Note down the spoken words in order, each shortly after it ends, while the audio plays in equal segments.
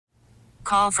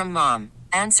Call from mom.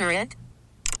 Answer it.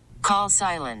 Call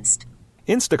silenced.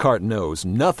 Instacart knows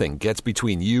nothing gets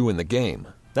between you and the game.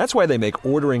 That's why they make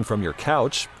ordering from your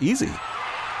couch easy.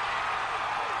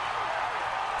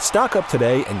 Stock up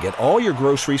today and get all your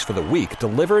groceries for the week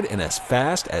delivered in as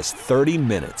fast as 30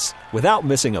 minutes without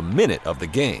missing a minute of the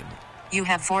game. You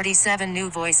have 47 new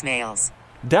voicemails.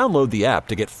 Download the app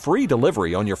to get free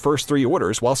delivery on your first 3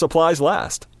 orders while supplies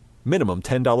last. Minimum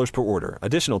 $10 per order.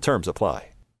 Additional terms apply.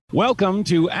 Welcome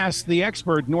to Ask the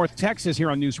Expert, North Texas, here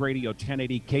on News Radio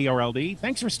 1080 KRLD.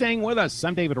 Thanks for staying with us.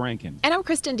 I'm David Rankin. And I'm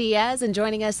Kristen Diaz, and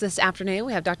joining us this afternoon,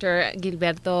 we have Dr.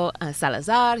 Gilberto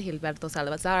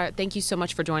Salazar. Thank you so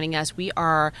much for joining us. We've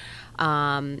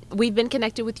been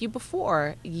connected with you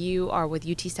before. You are with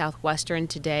UT Southwestern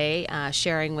today,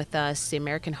 sharing with us the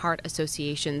American Heart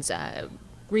Association's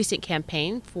recent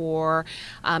campaign for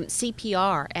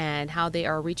CPR and how they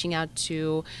are reaching out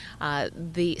to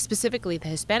specifically the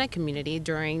Hispanic community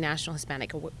during National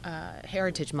Hispanic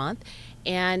Heritage Month.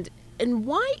 And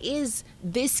why is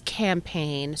this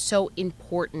campaign so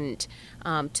important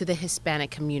to the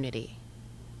Hispanic community?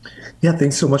 Yeah,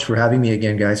 thanks so much for having me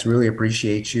again, guys. Really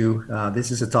appreciate you. This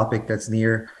is a topic that's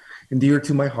near and dear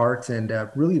to my heart. And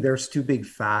really, there's 2 big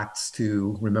facts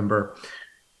to remember.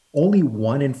 Only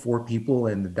 1 in 4 people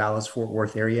in the Dallas-Fort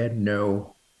Worth area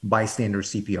know bystander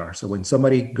CPR. So when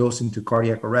somebody goes into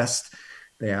cardiac arrest,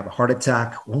 they have a heart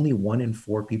attack, only 1 in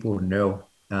 4 people know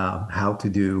how to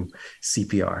do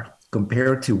CPR,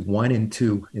 compared to 1 in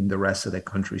 2 in the rest of the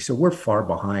country. So we're far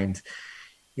behind.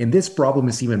 And this problem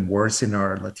is even worse in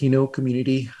our Latino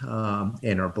community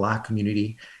and our Black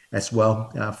community as well,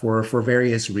 for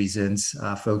various reasons.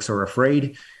 Folks are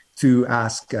afraid to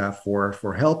ask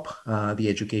for help. The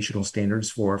educational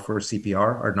standards for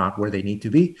CPR are not where they need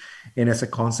to be. And as a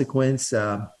consequence,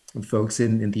 folks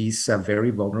in these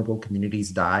very vulnerable communities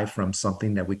die from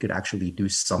something that we could actually do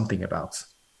something about.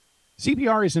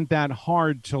 CPR isn't that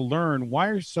hard to learn. Why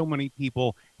are so many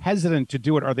people hesitant to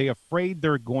do it? Are they afraid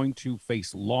they're going to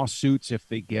face lawsuits if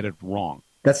they get it wrong?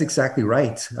 That's exactly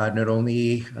right. Not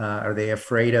only are they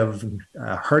afraid of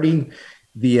hurting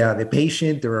the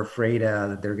patient, they're afraid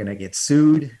that they're going to get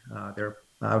sued. They're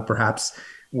perhaps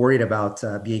worried about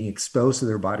being exposed to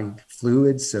their body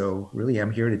fluids. So really,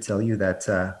 I'm here to tell you that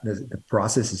the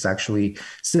process is actually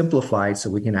simplified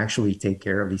so we can actually take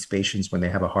care of these patients when they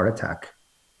have a heart attack.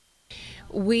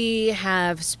 We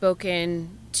have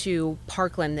spoken to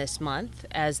Parkland this month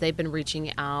as they've been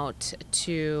reaching out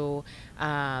to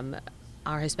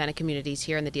our Hispanic communities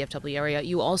here in the DFW area.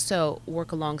 You also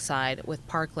work alongside with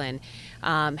Parkland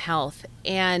Health.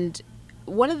 And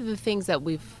one of the things that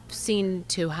we've seen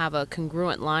to have a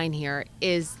congruent line here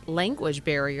is language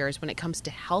barriers when it comes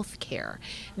to health care.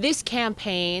 This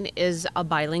campaign is a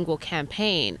bilingual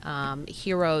campaign,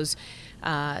 Heroes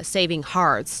Saving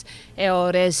Hearts,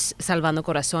 Héroes Salvando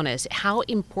Corazones. How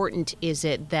important is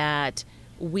it that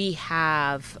we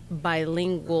have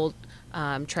bilingual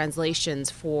translations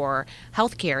for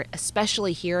healthcare,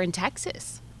 especially here in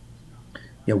Texas?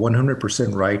 Yeah,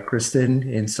 100% right, Kristen.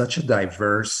 In such a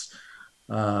diverse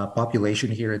population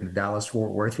here in the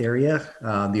Dallas-Fort Worth area,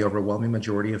 the overwhelming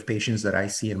majority of patients that I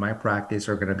see in my practice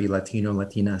are going to be Latino,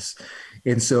 Latinas.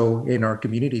 And so in our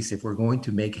communities, if we're going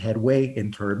to make headway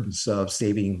in terms of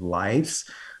saving lives,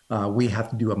 we have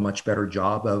to do a much better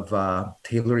job of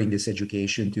tailoring this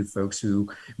education to folks who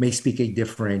may speak a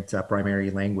different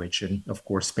primary language. And of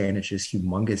course, Spanish is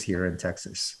humongous here in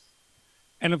Texas.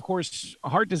 And of course,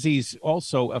 heart disease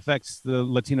also affects the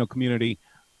Latino community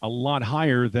a lot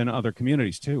higher than other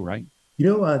communities too, right? You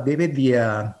know, David,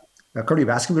 the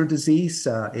cardiovascular disease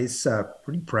is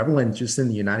pretty prevalent just in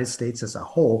the United States as a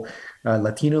whole.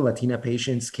 Latina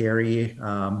patients carry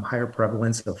higher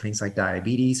prevalence of things like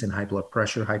diabetes and high blood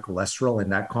pressure, high cholesterol,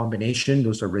 and that combination,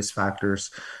 those are risk factors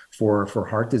for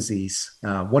heart disease.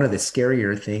 One of the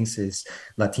scarier things is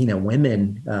Latina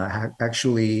women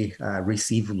actually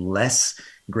receive less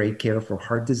great care for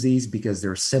heart disease because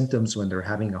their symptoms when they're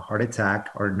having a heart attack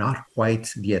are not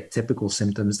quite the typical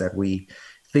symptoms that we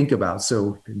think about.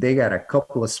 So they got a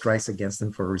couple of strikes against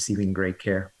them for receiving great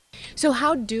care. So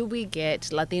how do we get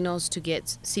Latinos to get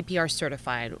CPR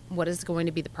certified? What is going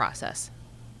to be the process?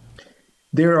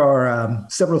 There are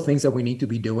several things that we need to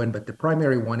be doing, but the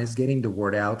primary one is getting the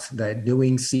word out that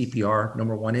doing CPR,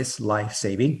 number one, is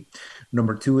life-saving.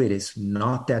 Number two, it is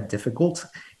not that difficult.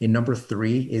 And number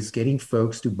three is getting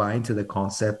folks to buy into the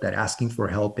concept that asking for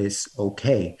help is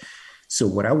okay. So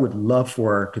what I would love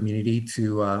for our community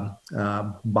to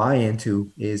buy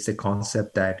into is the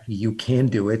concept that you can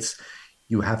do it.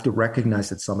 You have to recognize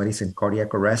that somebody's in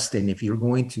cardiac arrest. And if you're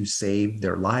going to save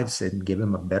their lives and give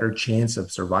them a better chance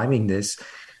of surviving this,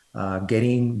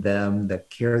 getting them the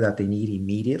care that they need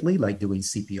immediately, like doing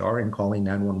CPR and calling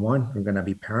 911, are going to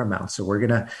be paramount. So we're going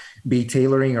to be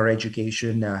tailoring our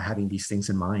education, having these things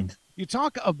in mind. You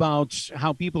talk about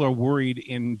how people are worried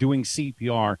in doing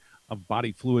CPR of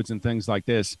body fluids and things like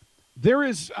this. There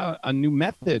is a new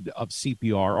method of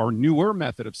CPR, or newer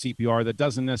method of CPR, that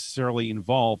doesn't necessarily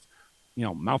involve,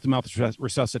 mouth-to-mouth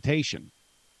resuscitation.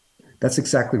 That's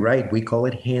exactly right. We call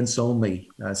it hands-only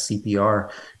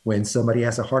CPR. When somebody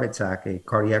has a heart attack, a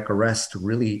cardiac arrest,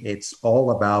 really, it's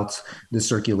all about the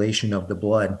circulation of the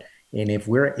blood. And if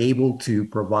we're able to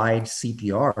provide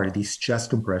CPR, these chest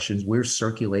compressions, we're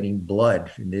circulating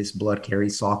blood, and this blood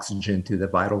carries oxygen to the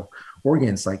vital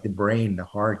organs like the brain, the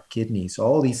heart, kidneys,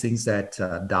 all these things that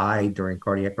die during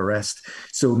cardiac arrest.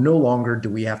 So no longer do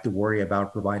we have to worry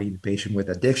about providing the patient with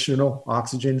additional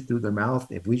oxygen through their mouth.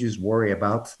 If we just worry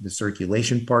about the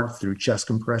circulation part through chest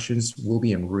compressions, we'll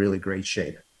be in really great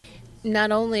shape.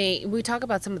 Not only, we talk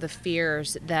about some of the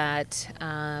fears that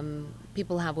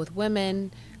people have with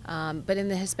women, but in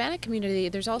the Hispanic community,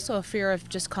 there's also a fear of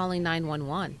just calling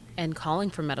 911 and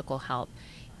calling for medical help.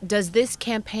 Does this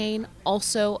campaign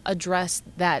also address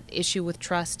that issue with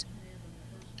trust?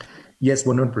 Yes,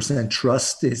 100%.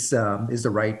 Trust is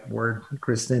the right word,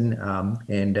 Kristen.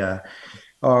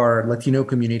 Our Latino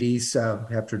communities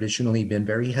have traditionally been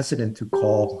very hesitant to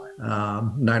call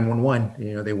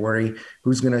 911. They worry,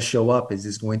 who's going to show up? Is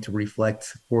this going to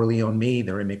reflect poorly on me?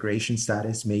 Their immigration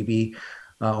status may be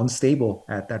unstable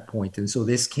at that point. And so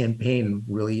this campaign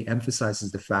really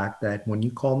emphasizes the fact that when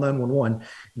you call 911,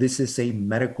 this is a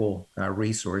medical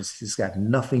resource. It's got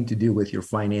nothing to do with your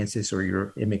finances or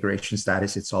your immigration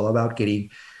status. It's all about getting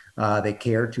the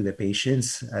care to the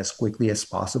patients as quickly as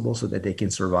possible so that they can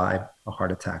survive a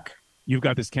heart attack. You've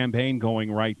got this campaign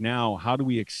going right now. How do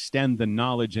we extend the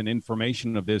knowledge and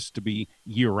information of this to be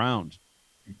year-round?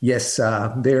 Yes,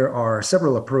 there are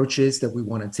several approaches that we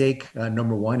want to take.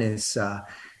 Number one is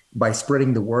by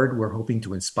spreading the word. We're hoping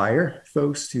to inspire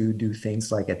folks to do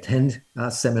things like attend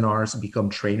seminars, become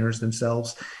trainers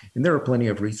themselves. And there are plenty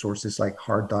of resources like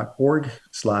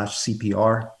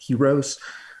heart.org/CPR heroes.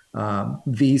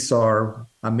 These are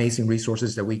amazing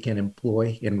resources that we can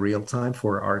employ in real time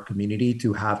for our community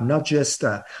to have not just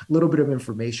a little bit of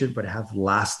information, but have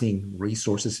lasting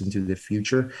resources into the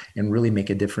future and really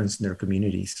make a difference in their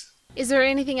communities. Is there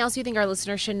anything else you think our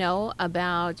listeners should know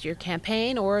about your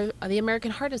campaign or the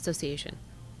American Heart Association?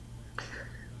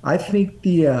 I think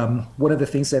the one of the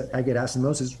things that I get asked the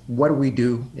most is, what do we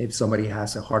do if somebody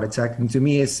has a heart attack? And to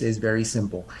me, it's very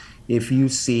simple. If you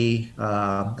see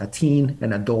a teen,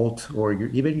 an adult, or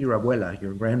even your abuela,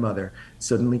 your grandmother,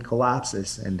 suddenly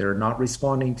collapses and they're not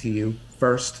responding to you,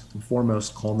 first and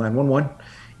foremost, call 911.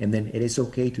 And then it is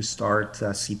okay to start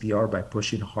CPR by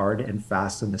pushing hard and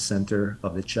fast on the center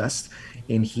of the chest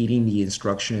and heeding the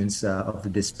instructions of the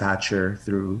dispatcher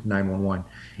through 911.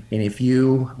 And if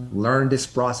you learn this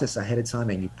process ahead of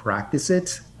time and you practice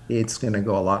it, it's going to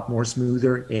go a lot more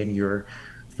smoother, and your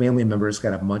family members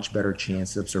got a much better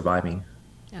chance of surviving.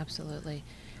 Absolutely.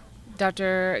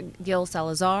 Dr. Gil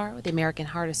Salazar with the American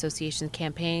Heart Association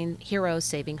campaign, Heroes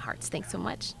Saving Hearts. Thanks so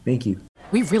much. Thank you.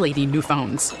 We really need new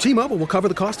phones. T-Mobile will cover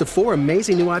the cost of 4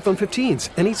 amazing new iPhone 15s,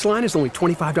 and each line is only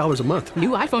 $25 a month. New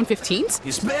iPhone 15s?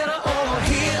 It's better over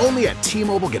here. Only at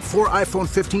T-Mobile, get 4 iPhone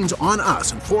 15s on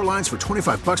us and 4 lines for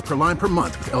 $25 per line per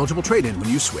month with eligible trade-in when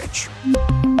you switch.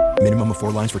 Minimum of 4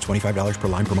 lines for $25 per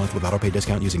line per month with autopay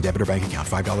discount using debit or bank account.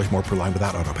 $5 more per line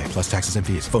without autopay, plus taxes and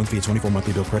fees. Phone fee at 24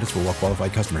 monthly bill credits for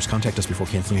well-qualified customers. Contact us before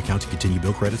canceling account to continue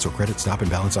bill credits or credit stop and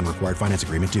balance on required finance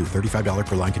agreement due. $35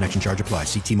 per line connection charge applies.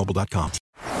 See T-Mobile.com.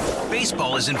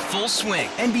 Baseball is in full swing.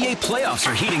 NBA playoffs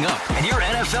are heating up, and your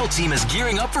NFL team is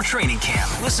gearing up for training camp.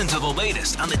 Listen to the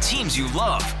latest on the teams you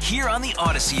love here on the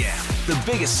Odyssey app.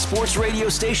 The biggest sports radio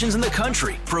stations in the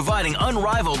country, providing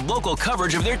unrivaled local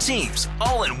coverage of their teams,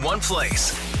 all in one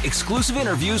place. Exclusive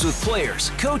interviews with players,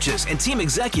 coaches, and team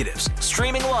executives,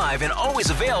 streaming live and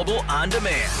always available on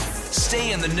demand.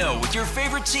 Stay in the know with your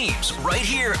favorite teams right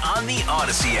here on the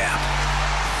Odyssey app.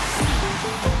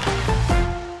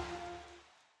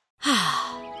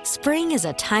 Spring is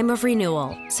a time of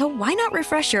renewal, so why not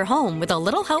refresh your home with a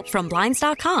little help from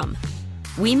Blinds.com?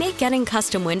 We make getting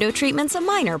custom window treatments a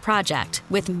minor project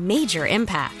with major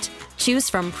impact. Choose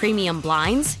from premium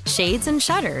blinds, shades, and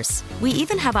shutters. We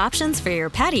even have options for your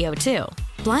patio, too.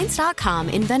 Blinds.com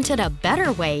invented a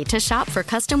better way to shop for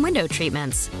custom window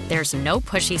treatments. There's no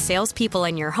pushy salespeople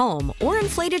in your home or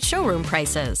inflated showroom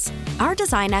prices. Our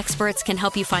design experts can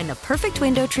help you find the perfect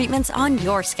window treatments on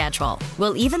your schedule.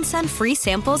 We'll even send free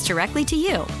samples directly to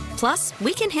you. Plus,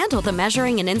 we can handle the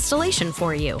measuring and installation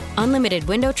for you. Unlimited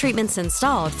window treatments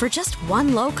installed for just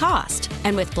one low cost.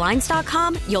 And with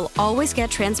Blinds.com, you'll always get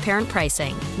transparent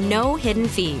pricing. No hidden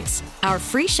fees. Our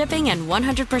free shipping and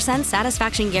 100%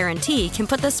 satisfaction guarantee can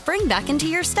put the spring back into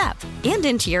your step and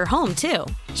into your home, too.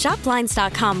 Shop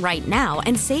Blinds.com right now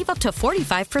and save up to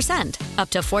 45%.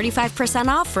 Up to 45%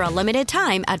 off for a limited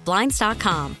time at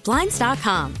Blinds.com.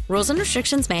 Blinds.com. Rules and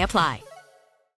restrictions may apply.